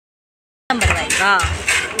हाँ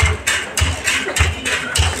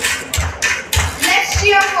Let's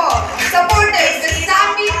cheer for supporters with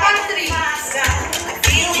Sami Pantri.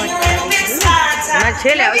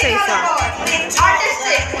 छेले आवशे ईश्वा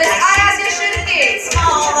Artistic with Aradhya Shirke.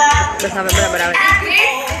 बस हमें बराबर आवे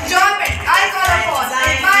Great enjoyment I call upon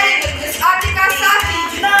admiring with Miss Atika Sati.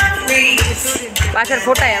 पाछળ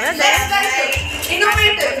फोटा है हमें Let's welcome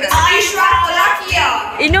innovative Miss Vishwa Kolakia.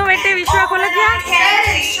 Innovative विश्वा खोलकिया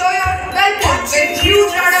Parents show your welcome with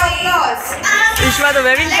huge round of applause. विश्वा तो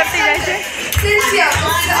वेविंग करती जाए छे Sincere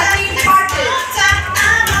Miss Amin Patil.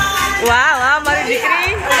 वाह वाह मारी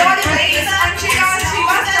दीकरी Adorable Miss Anshika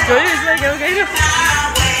Srivastava. જોયું વિશ્વા કેવું કર્યું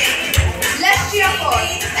Let's cheer for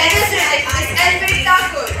energetic Miss Elvin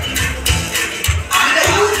Thakur. With a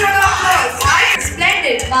huge round of applause.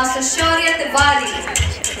 Splendid Master Shaurya Tiwari.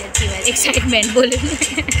 Excitement बोले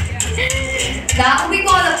Now we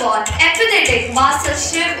call upon empathetic Master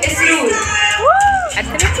Shiv Isrul.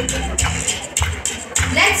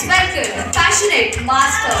 Let's welcome passionate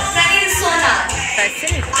Master Pranil Sonar. Let's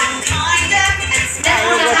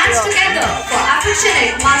put our hands together for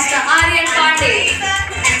affectionate Master Aryan Pandey.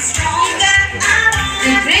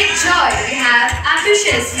 With great joy we have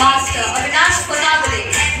ambitious Master Avinash Potavale.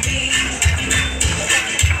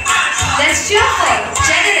 Let's cheer for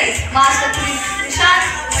generous Master Krishant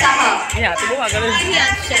Saha. Yeah, तो वो अगर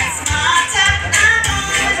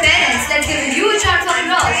Parents, let's give a huge round of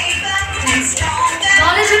applause.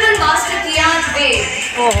 Knowledgeable Master Kian Ved.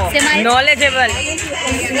 ओहो knowledgeable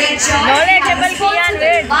Great joy. Knowledgeable Kian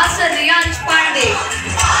Ved. Master Riyansh Pandey.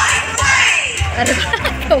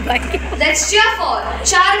 Let's cheer for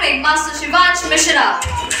charming Master Shivansh Mishra.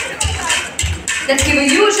 Let's give a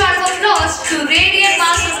huge round of applause to radiant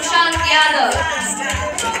Master Prashant Yadav.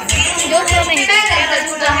 Parents, let's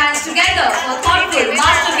put our hands together for thoughtful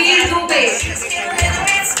Master Veer Dubey.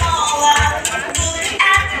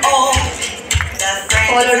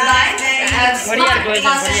 Followed by we have smart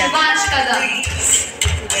Master Shivansh Kadam.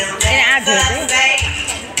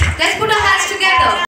 Let's put